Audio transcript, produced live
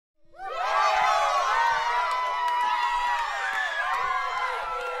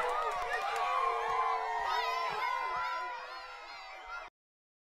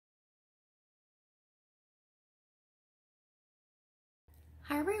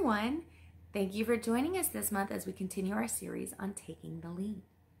everyone. Thank you for joining us this month as we continue our series on taking the lead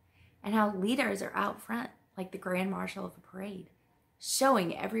and how leaders are out front like the Grand Marshal of a parade,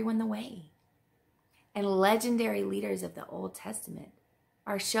 showing everyone the way. And legendary leaders of the Old Testament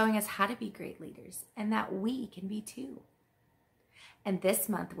are showing us how to be great leaders and that we can be too. And this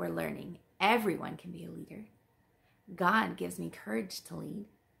month we're learning everyone can be a leader. God gives me courage to lead.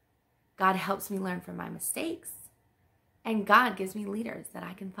 God helps me learn from my mistakes. And God gives me leaders that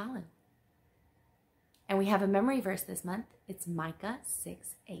I can follow. And we have a memory verse this month. It's Micah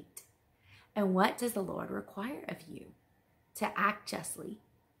 6:8. And what does the Lord require of you? To act justly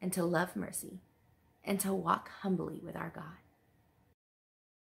and to love mercy and to walk humbly with our God.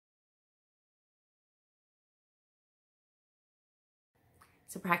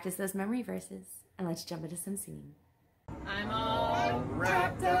 So practice those memory verses and let's jump into some singing. I'm all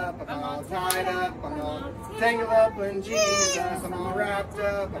wrapped up, I'm all tied up, I'm all tangled up in Jesus. I'm all wrapped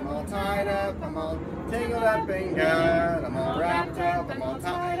up, I'm all tied up, I'm all tangled up in God. I'm all wrapped up, I'm all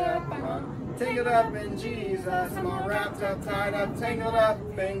tied up, I'm all tangled up in Jesus. I'm all wrapped up, tied up, tangled up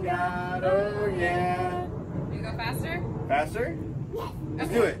in God. Oh yeah. You go faster? Faster? Let's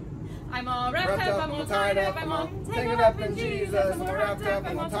do it. I'm all wrapped up, I'm all tied up, I'm all tangled up in Jesus. I'm all wrapped up,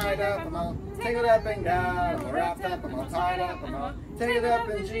 I'm all tied up, I'm all tangled up in God. I'm all wrapped up, I'm all tied up, I'm all tangled up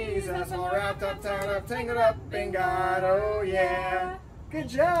in Jesus. I'm all wrapped up, tied up, tangled up in God. Oh yeah. Good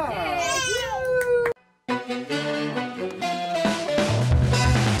job.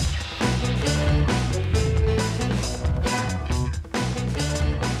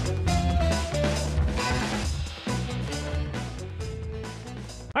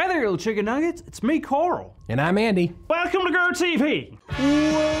 Hi there, little chicken nuggets. It's me, Carl. And I'm Andy. Welcome to Grow TV.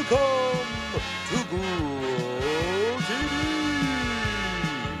 Welcome to Grow TV.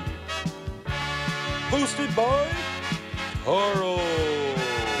 Hosted by Carl.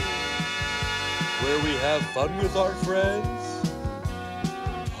 Where we have fun with our friends,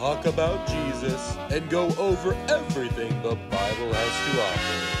 talk about Jesus, and go over everything the Bible has to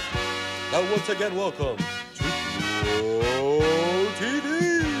offer. Now once again, welcome to Grow TV.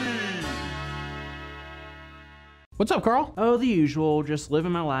 What's up, Carl? Oh, the usual, just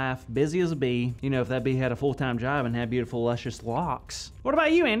living my life, busy as a bee. You know, if that bee had a full-time job and had beautiful, luscious locks. What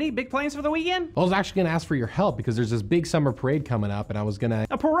about you, Andy? Big plans for the weekend? I was actually gonna ask for your help because there's this big summer parade coming up and I was gonna...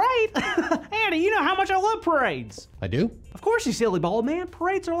 A parade? Andy, you know how much I love parades. I do? Of course, you silly bald man.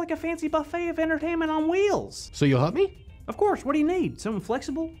 Parades are like a fancy buffet of entertainment on wheels. So you'll help me? Of course, what do you need? Someone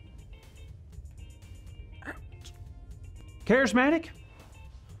flexible? Charismatic?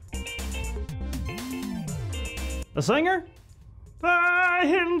 A singer? Well, I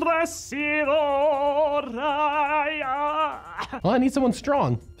need someone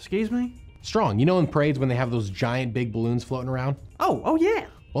strong. Excuse me? Strong. You know in parades when they have those giant big balloons floating around? Oh yeah.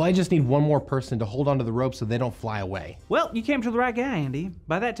 Well, I just need one more person to hold onto the rope so they don't fly away. Well, you came to the right guy, Andy.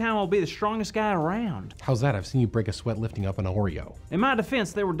 By that time, I'll be the strongest guy around. How's that? I've seen you break a sweat lifting up an Oreo. In my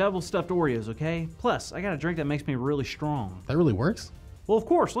defense, they were double stuffed Oreos, okay? Plus, I got a drink that makes me really strong. That really works? Well, of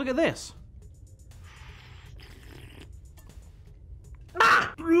course, look at this.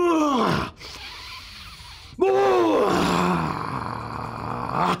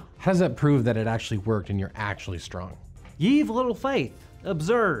 How does that prove that it actually worked and you're actually strong? Ye've little faith.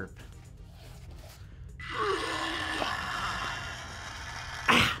 Observe.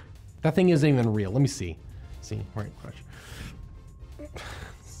 That thing isn't even real. Let me see. See, right, watch.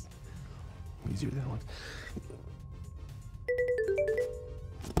 Easier than it looks.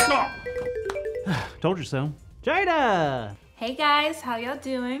 Told you so. Jada! Hey guys, how y'all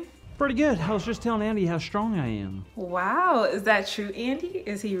doing? Pretty good. I was just telling Andy how strong I am. Wow, is that true, Andy?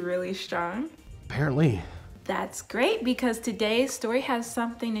 Is he really strong? Apparently. That's great because today's story has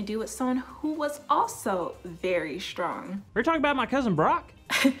something to do with someone who was also very strong. We're talking about my cousin Brock?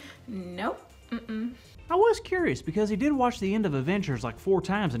 Nope. I was curious because he did watch the end of Avengers like 4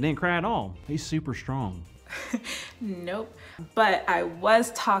 times and didn't cry at all. He's super strong. Nope. But I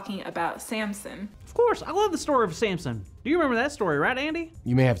was talking about Samson. Of course, I love the story of Samson. Do you remember that story, right, Andy?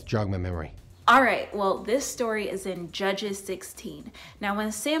 You may have to jog my memory. All right, well, this story is in Judges 16. Now,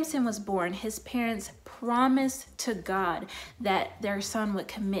 when Samson was born, his parents promised to God that their son would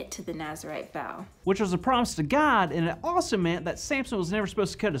commit to the Nazirite vow. Which was a promise to God, and it also meant that Samson was never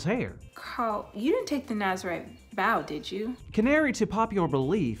supposed to cut his hair. Carl, you didn't take the Nazirite vow, did you? Contrary to popular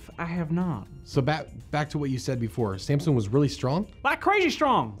belief, I have not. So back to what you said before. Samson was really strong? Like crazy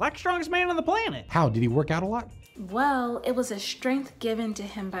strong, like the strongest man on the planet. How? Did he work out a lot? Well, it was a strength given to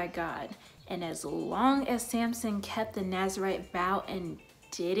him by God. And as long as Samson kept the Nazirite vow and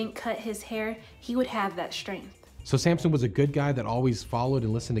didn't cut his hair, he would have that strength. So Samson was a good guy that always followed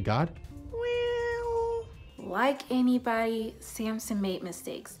and listened to God? Well, like anybody, Samson made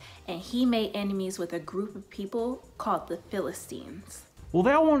mistakes, and he made enemies with a group of people called the Philistines. Well,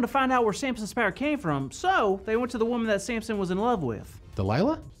 they all wanted to find out where Samson's power came from, so they went to the woman that Samson was in love with.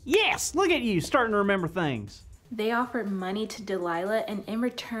 Delilah? Yes, look at you, starting to remember things. They offered money to Delilah, and in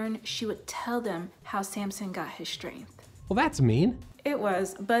return, she would tell them how Samson got his strength. Well, that's mean. It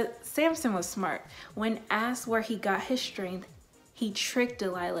was, but Samson was smart. When asked where he got his strength, he tricked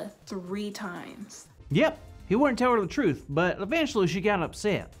Delilah 3 times. Yep, he wouldn't tell her the truth, but eventually she got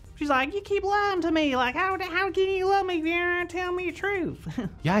upset. She's like, you keep lying to me. Like, how can you love me if you're not telling me the truth?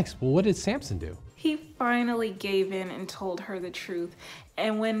 Yikes, well, what did Samson do? He finally gave in and told her the truth.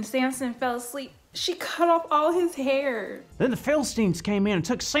 And when Samson fell asleep, she cut off all his hair. Then the Philistines came in and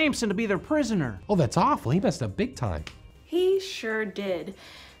took Samson to be their prisoner. Oh, that's awful. He messed up big time. He sure did.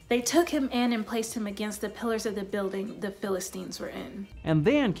 They took him in and placed him against the pillars of the building the Philistines were in. And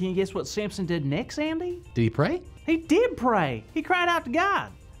then, can you guess what Samson did next, Andy? Did he pray? He did pray. He cried out to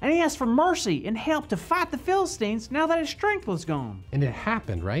God. And he asked for mercy and help to fight the Philistines now that his strength was gone. And it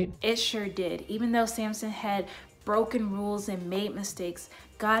happened, right? It sure did. Even though Samson had broken rules and made mistakes,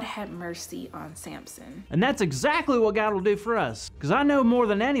 God had mercy on Samson. And that's exactly what God will do for us. Because I know more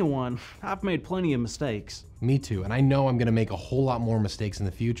than anyone, I've made plenty of mistakes. Me too, and I know I'm gonna make a whole lot more mistakes in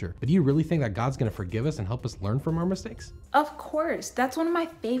the future. But do you really think that God's gonna forgive us and help us learn from our mistakes? Of course, that's one of my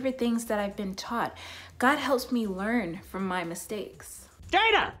favorite things that I've been taught. God helps me learn from my mistakes.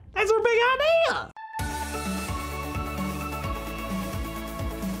 Jada, that's our big idea!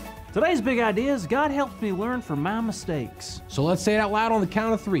 Today's big idea is God helps me learn from my mistakes. So let's say it out loud on the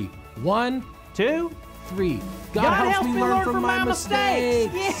count of 3. 1, 2, 3. God helps me learn from my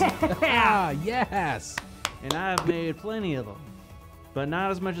mistakes. Yeah! Yes. And I've made plenty of them, but not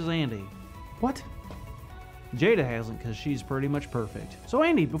as much as Andy. What? Jada hasn't, because she's pretty much perfect. So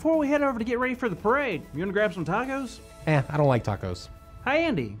Andy, before we head over to get ready for the parade, you wanna grab some tacos? I don't like tacos. Hey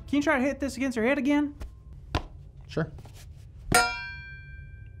Andy, can you try to hit this against your head again? Sure.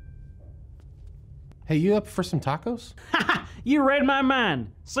 Hey, you up for some tacos? You read my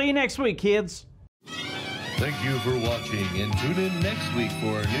mind. See you next week, kids. Thank you for watching, and tune in next week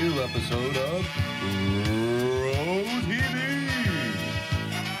for a new episode of Pro TV.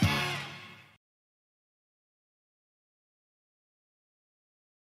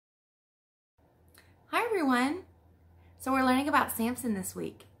 Hi everyone. So we're learning about Samson this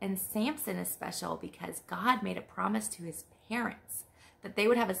week, and Samson is special because God made a promise to his parents that they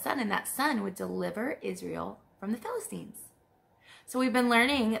would have a son, and that son would deliver Israel from the Philistines. So we've been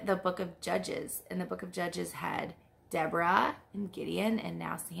learning the book of Judges, and the book of Judges had Deborah and Gideon and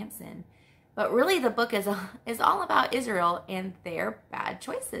now Samson. But really the book is all about Israel and their bad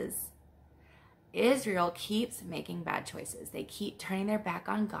choices. Israel keeps making bad choices. They keep turning their back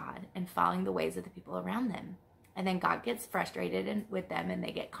on God and following the ways of the people around them. And then God gets frustrated with them and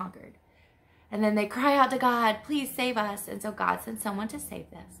they get conquered. And then they cry out to God, please save us. And so God sends someone to save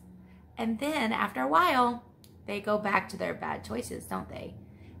us. And then after a while, they go back to their bad choices, don't they?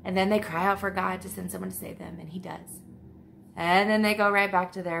 And then they cry out for God to send someone to save them, and he does. And then they go right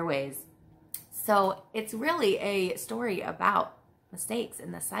back to their ways. So it's really a story about mistakes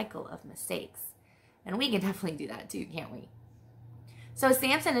and the cycle of mistakes. And we can definitely do that too, can't we? So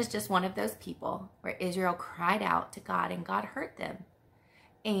Samson is just one of those people where Israel cried out to God and God heard them.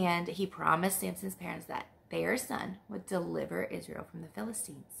 And he promised Samson's parents that their son would deliver Israel from the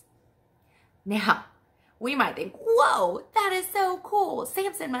Philistines. Now, we might think, whoa, that is so cool.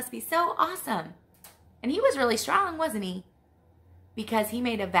 Samson must be so awesome. And he was really strong, wasn't he? Because he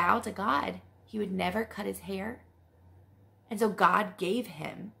made a vow to God he would never cut his hair. And so God gave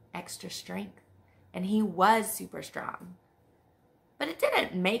him extra strength. And he was super strong. But it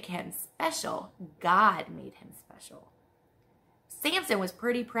didn't make him special. God made him special. Samson was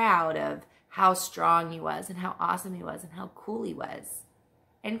pretty proud of how strong he was and how awesome he was and how cool he was.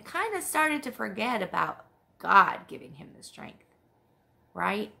 And kind of started to forget about God giving him the strength,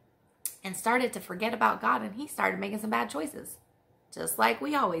 right? And started to forget about God, and he started making some bad choices, just like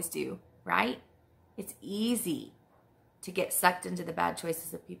we always do, right? It's easy to get sucked into the bad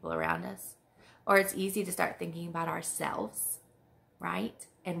choices of people around us, or it's easy to start thinking about ourselves, right?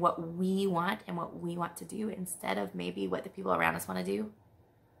 And what we want and what we want to do instead of maybe what the people around us want to do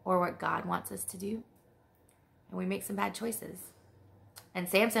or what God wants us to do. And we make some bad choices. And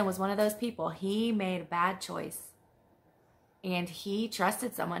Samson was one of those people. He made a bad choice. And he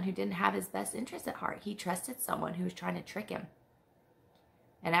trusted someone who didn't have his best interest at heart. He trusted someone who was trying to trick him.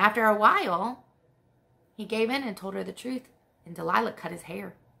 And after a while, he gave in and told her the truth. And Delilah cut his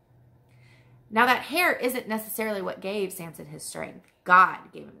hair. Now that hair isn't necessarily what gave Samson his strength.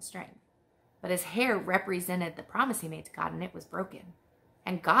 God gave him his strength. But his hair represented the promise he made to God, and it was broken.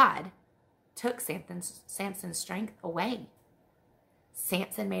 And God took Samson's strength away.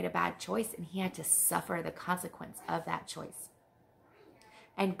 Samson made a bad choice, and he had to suffer the consequence of that choice.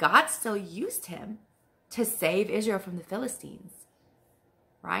 And God still used him to save Israel from the Philistines,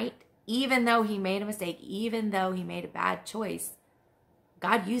 right? Even though he made a mistake, even though he made a bad choice,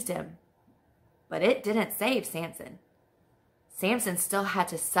 God used him. But it didn't save Samson. Samson still had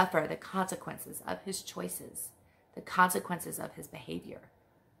to suffer the consequences of his choices, the consequences of his behavior.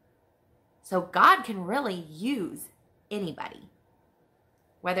 So God can really use anybody,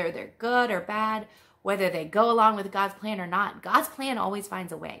 whether they're good or bad, whether they go along with God's plan or not. God's plan always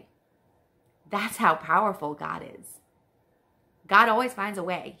finds a way. That's how powerful God is. God always finds a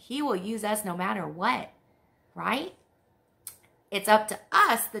way. He will use us no matter what, right? It's up to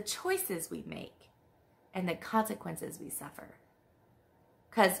us, the choices we make and the consequences we suffer.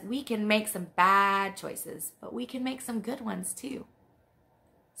 Because we can make some bad choices, but we can make some good ones too.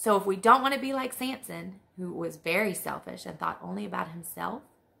 So if we don't want to be like Samson, who was very selfish and thought only about himself,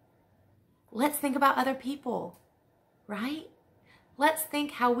 let's think about other people, right? Let's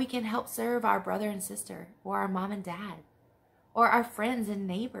think how we can help serve our brother and sister, or our mom and dad, or our friends and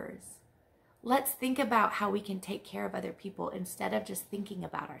neighbors. Let's think about how we can take care of other people instead of just thinking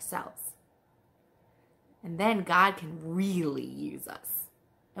about ourselves. And then God can really use us.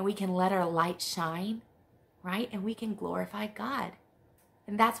 And we can let our light shine, right? And we can glorify God.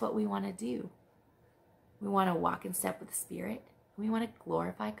 And that's what we want to do. We want to walk in step with the Spirit. We want to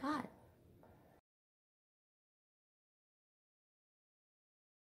glorify God.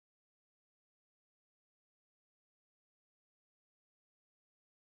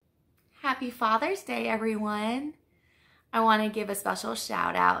 Happy Father's Day, everyone. I want to give a special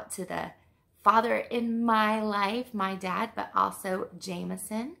shout out to the father in my life, my dad, but also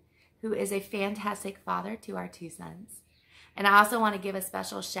Jameson, who is a fantastic father to our 2 sons. And I also want to give a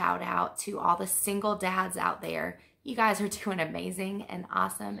special shout out to all the single dads out there. You guys are doing amazing and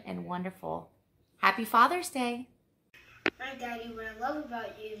awesome and wonderful. Happy Father's Day. My daddy, what I love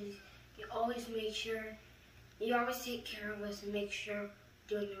about you is you always make sure, you always take care of us and make sure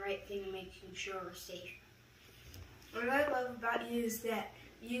doing the right thing and making sure we're safe. What I love about you is that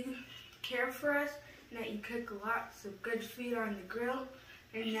you care for us, and that you cook lots of good food on the grill,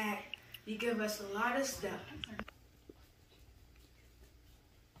 and that you give us a lot of stuff.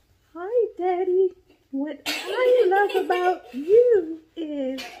 Hi, Daddy. What I love about you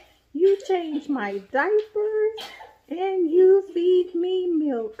is you change my diapers and you feed me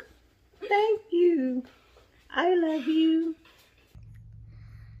milk. Thank you. I love you.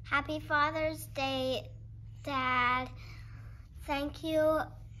 Happy Father's Day, Dad. Thank you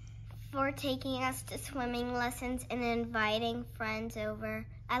for taking us to swimming lessons and inviting friends over.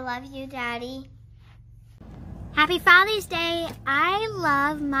 I love you, Daddy. Happy Father's Day. I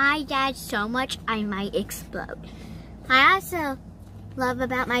love my dad so much I might explode. I also love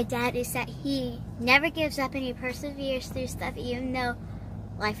about my dad is that he never gives up and he perseveres through stuff even though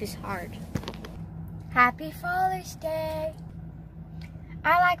life is hard. Happy Father's Day.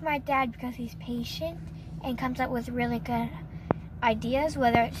 I like my dad because he's patient and comes up with really good ideas,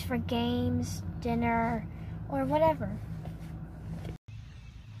 whether it's for games, dinner, or whatever.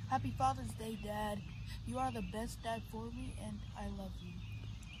 Happy Father's Day, Dad. You are the best dad for me, and I love you.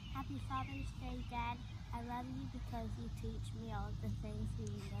 Happy Father's Day, Dad. I love you because you teach me all the things we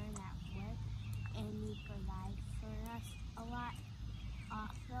learn at work, and you provide for us a lot.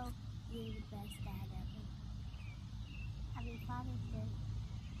 Also, you're the best dad ever. Happy Father's Day.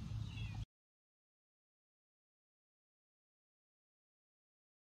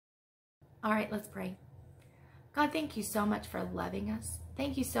 All right, let's pray. God, thank you so much for loving us.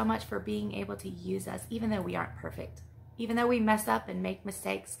 Thank you so much for being able to use us, even though we aren't perfect. Even though we mess up and make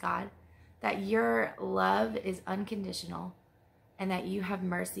mistakes, God, that your love is unconditional and that you have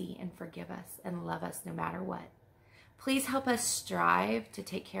mercy and forgive us and love us no matter what. Please help us strive to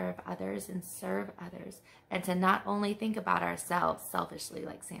take care of others and serve others, and to not only think about ourselves selfishly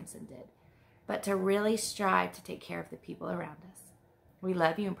like Samson did, but to really strive to take care of the people around us. We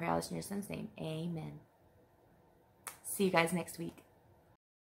love you and pray all this in your son's name. Amen. See you guys next week.